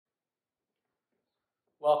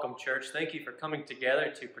Welcome, church. Thank you for coming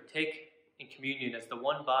together to partake in communion as the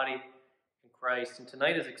one body in Christ. And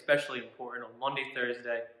tonight is especially important on Maundy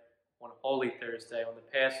Thursday, on Holy Thursday, on the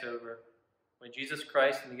Passover, when Jesus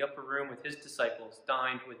Christ in the upper room with his disciples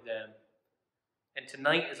dined with them. And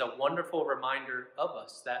tonight is a wonderful reminder of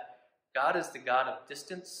us that God is the God of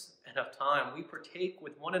distance and of time. We partake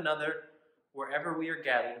with one another wherever we are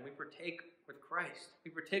gathered, and we partake with Christ.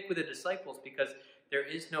 We partake with the disciples because there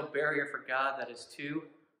is no barrier for God that is too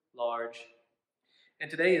large. And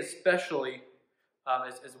today is especially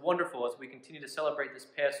as wonderful as we continue to celebrate this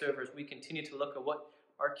Passover, as we continue to look at what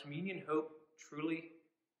our communion hope truly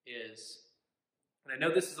is. And I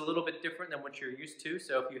know this is a little bit different than what you're used to,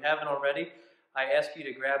 so if you haven't already, I ask you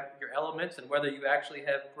to grab your elements, and whether you actually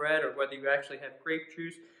have bread or whether you actually have grape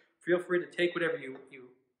juice, feel free to take whatever you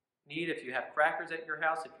need. If you have crackers at your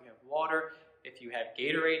house, if you have water, if you have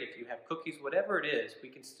Gatorade, if you have cookies, whatever it is, we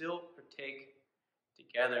can still partake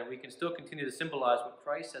together. We can still continue to symbolize what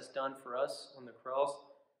Christ has done for us on the cross,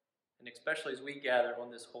 and especially as we gather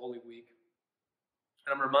on this Holy Week.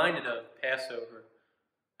 And I'm reminded of Passover,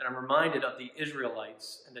 and I'm reminded of the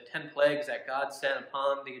Israelites and the 10 plagues that God sent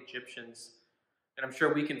upon the Egyptians. And I'm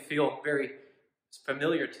sure we can feel very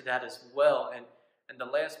familiar to that as well. And the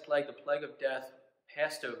last plague, the plague of death,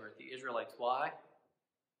 passed over the Israelites. Why?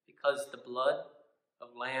 Because the blood of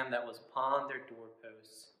lamb that was upon their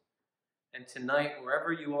doorposts. And tonight,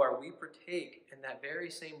 wherever you are, we partake in that very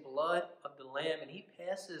same blood of the lamb, and he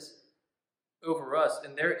passes over us.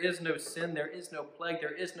 And there is no sin, there is no plague,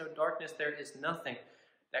 there is no darkness, there is nothing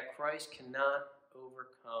that Christ cannot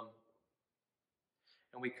overcome.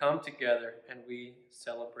 And we come together and we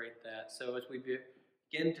celebrate that. So as we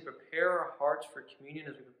begin to prepare our hearts for communion,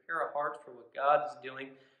 as we prepare our hearts for what God is doing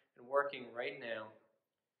and working right now,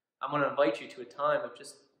 I'm going to invite you to a time of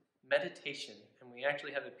just meditation. And we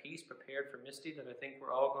actually have a piece prepared for Misty that I think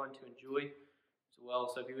we're all going to enjoy as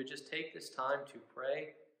well. So if you would just take this time to pray,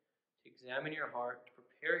 to examine your heart, to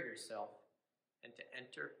prepare yourself, and to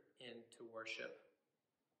enter into worship.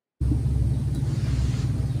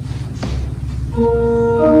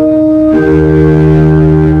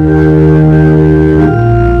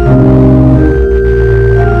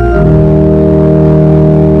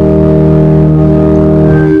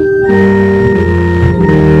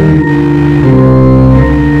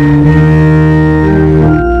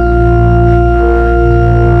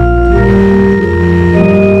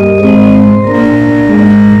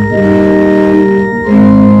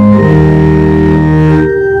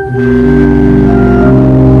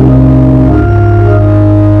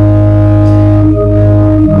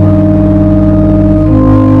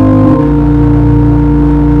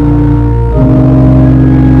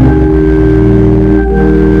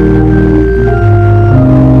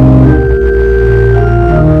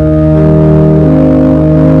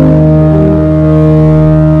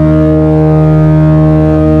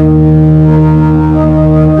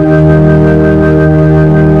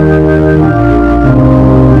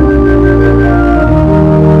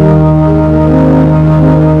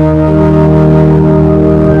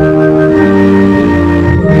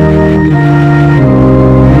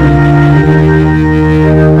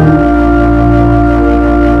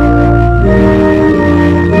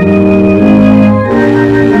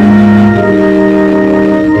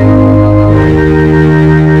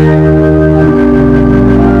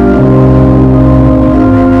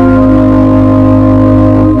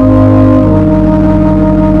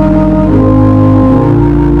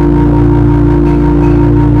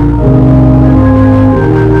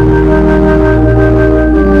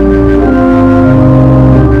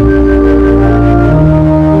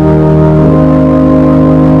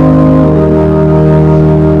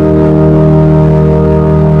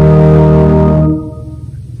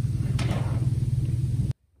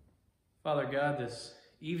 Father God, this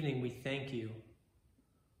evening we thank you.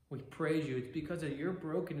 We praise you. It's because of your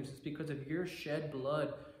brokenness. It's because of your shed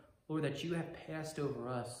blood, Lord, that you have passed over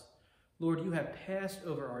us. Lord, you have passed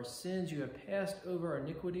over our sins. You have passed over our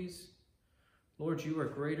iniquities. Lord, you are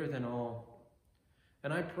greater than all.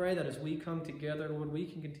 And I pray that as we come together, Lord, we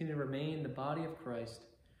can continue to remain the body of Christ,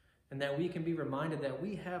 and that we can be reminded that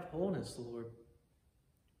we have wholeness, Lord,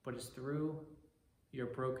 but it's through your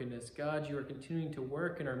brokenness. God, you are continuing to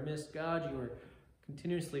work in our midst. God, you are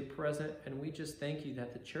continuously present, and we just thank you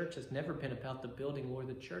that the church has never been about the building, Lord.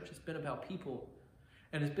 The church has been about people,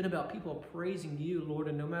 and it's been about people praising you, Lord,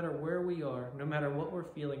 and no matter where we are, no matter what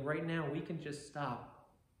we're feeling, right now we can just stop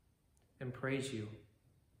and praise you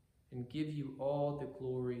and give you all the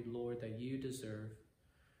glory, Lord, that you deserve.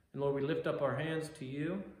 And Lord, we lift up our hands to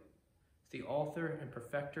you, the author and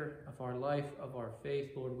perfecter of our life, of our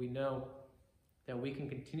faith. Lord, we know that we can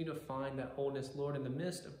continue to find that wholeness. Lord, in the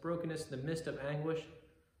midst of brokenness, in the midst of anguish,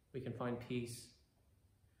 we can find peace.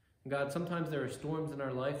 And God, sometimes there are storms in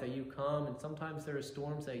our life that you come, and sometimes there are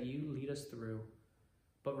storms that you lead us through.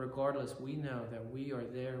 But regardless, we know that we are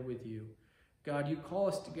there with you. God, you call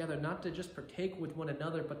us together not to just partake with one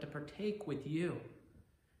another, but to partake with you.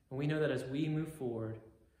 And we know that as we move forward,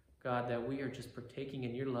 God, that we are just partaking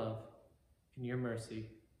in your love, in your mercy,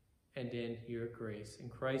 and in your grace. In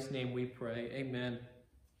Christ's name we pray. Amen.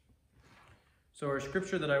 So our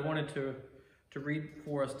scripture that I wanted to read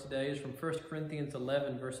for us today is from 1 Corinthians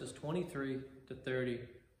 11, verses 23 to 30.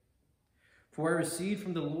 For I received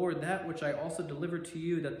from the Lord that which I also delivered to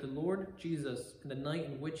you, that the Lord Jesus, in the night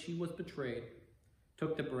in which he was betrayed,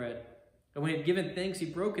 took the bread. And when he had given thanks, he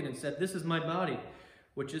broke it and said, "This is my body,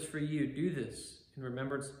 which is for you. Do this in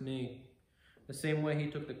remembrance of me." The same way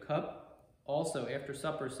he took the cup also after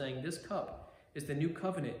supper, saying, "This cup is the new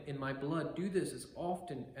covenant in my blood. Do this as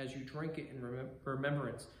often as you drink it in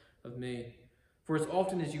remembrance of me. For as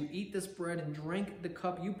often as you eat this bread and drink the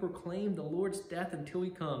cup, you proclaim the Lord's death until he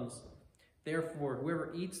comes. Therefore,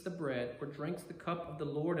 whoever eats the bread or drinks the cup of the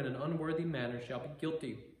Lord in an unworthy manner shall be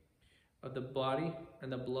guilty of the body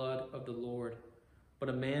and the blood of the Lord. But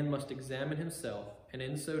a man must examine himself, and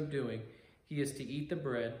in so doing, he is to eat the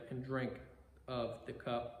bread and drink of the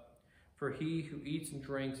cup. For he who eats and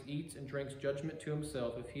drinks judgment to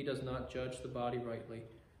himself, if he does not judge the body rightly.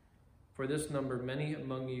 For this number, many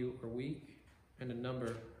among you are weak, and a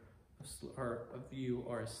number of you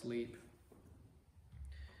are asleep."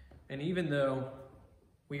 And even though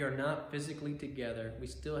we are not physically together, we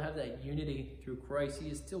still have that unity through Christ. He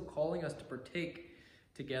is still calling us to partake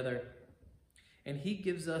together. And he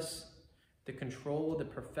gives us the control, the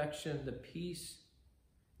perfection, the peace,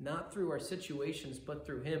 not through our situations, but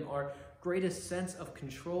through him. Our greatest sense of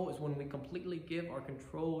control is when we completely give our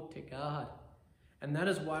control to God. And that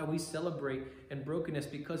is why we celebrate in brokenness,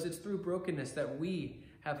 because it's through brokenness that we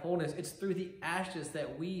have wholeness. It's through the ashes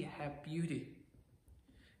that we have beauty.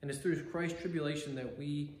 And it's through Christ's tribulation that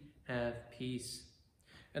we have peace.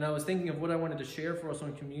 And I was thinking of what I wanted to share for us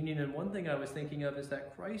on communion, and one thing I was thinking of is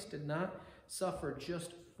that Christ did not suffer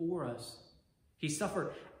just for us. He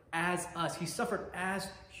suffered as us. He suffered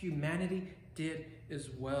as humanity did as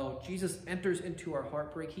well. Jesus enters into our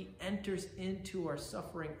heartbreak. He enters into our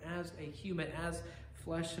suffering as a human, as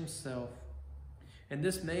flesh himself. And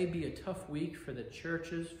this may be a tough week for the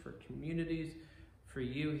churches, for communities, for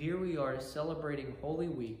you. Here we are celebrating Holy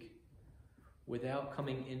Week without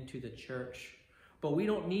coming into the church. But we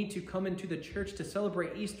don't need to come into the church to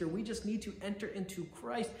celebrate Easter. We just need to enter into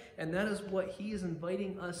Christ. And that is what he is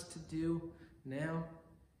inviting us to do now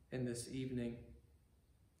and this evening.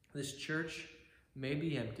 This church may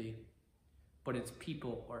be empty, but its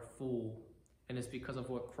people are full. And it's because of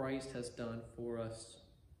what Christ has done for us.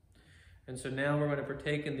 And so now we're going to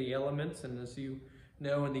partake in the elements. And as you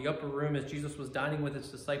know, in the upper room, as Jesus was dining with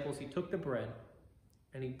his disciples, he took the bread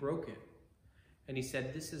and he broke it. And he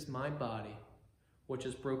said, "This is my body, which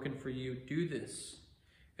is broken for you. Do this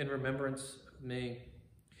in remembrance of me."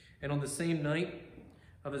 And on the same night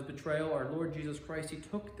of his betrayal, our Lord Jesus Christ, he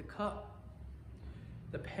took the cup,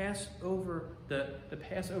 the Passover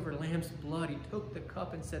lamb's blood. He took the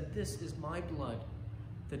cup and said, "This is my blood,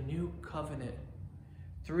 the new covenant.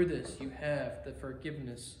 Through this you have the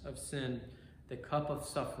forgiveness of sin. The cup of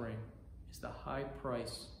suffering is the high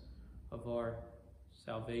price of our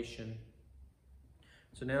salvation."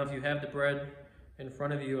 So now if you have the bread in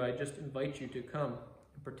front of you, I just invite you to come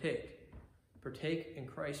and partake. Partake in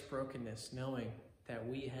Christ's brokenness, knowing that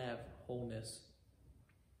we have wholeness.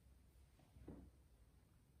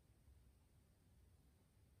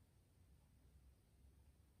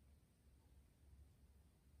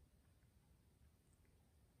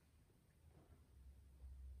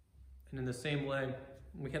 And in the same way,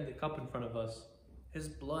 we have the cup in front of us. His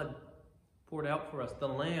blood poured out for us, the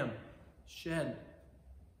Lamb shed,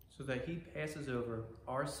 so that he passes over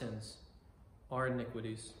our sins, our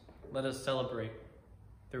iniquities. Let us celebrate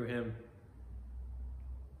through him.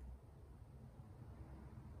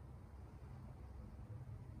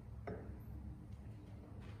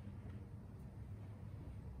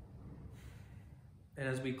 And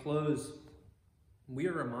as we close, we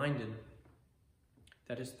are reminded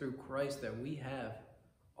that it's through Christ that we have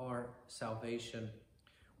our salvation.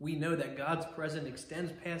 We know that God's presence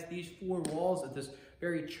extends past these four walls of this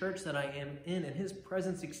very church that I am in, and his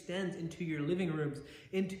presence extends into your living rooms,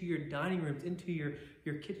 into your dining rooms, into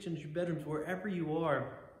your kitchens, your bedrooms, wherever you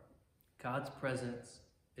are. God's presence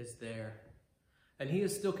is there. And he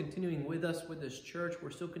is still continuing with us, with this church. We're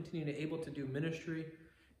still continuing to able to do ministry.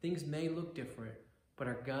 Things may look different, but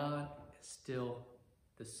our God still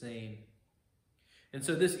the same. And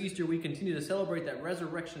so this Easter, we continue to celebrate that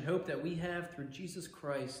resurrection hope that we have through Jesus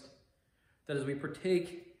Christ, that as we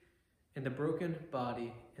partake in the broken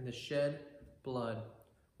body and the shed blood,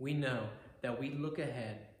 we know that we look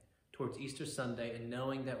ahead towards Easter Sunday and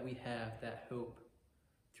knowing that we have that hope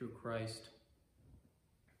through Christ.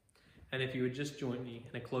 And if you would just join me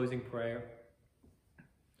in a closing prayer.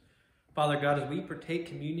 Father God, as we partake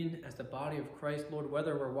communion as the body of Christ, Lord,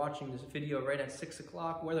 whether we're watching this video right at 6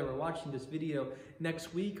 o'clock, whether we're watching this video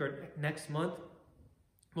next week or next month,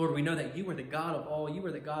 Lord, we know that you are the God of all. You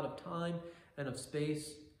are the God of time and of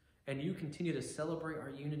space, and you continue to celebrate our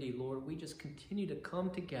unity, Lord. We just continue to come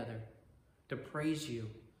together to praise you,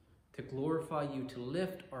 to glorify you, to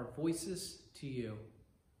lift our voices to you.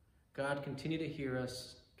 God, continue to hear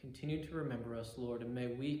us, continue to remember us, Lord, and may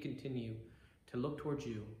we continue to look towards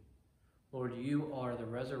you. Lord, you are the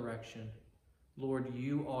resurrection. Lord,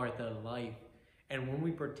 you are the life. And when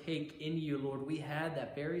we partake in you, Lord, we had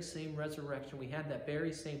that very same resurrection. We had that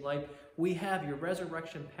very same life. We have your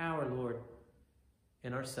resurrection power, Lord,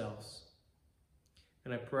 in ourselves.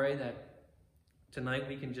 And I pray that tonight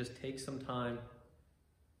we can just take some time,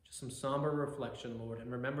 just some somber reflection, Lord, and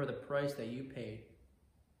remember the price that you paid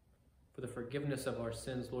for the forgiveness of our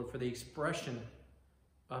sins, Lord, for the expression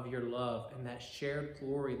of your love and that shared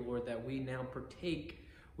glory, Lord, that we now partake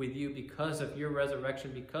with you because of your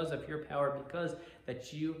resurrection, because of your power, because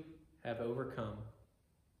that you have overcome.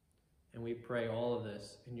 And we pray all of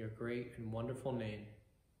this in your great and wonderful name.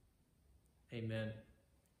 Amen.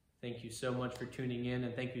 Thank you so much for tuning in,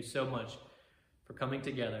 and thank you so much for coming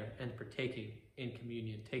together and partaking in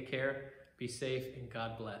communion. Take care, be safe, and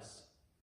God bless.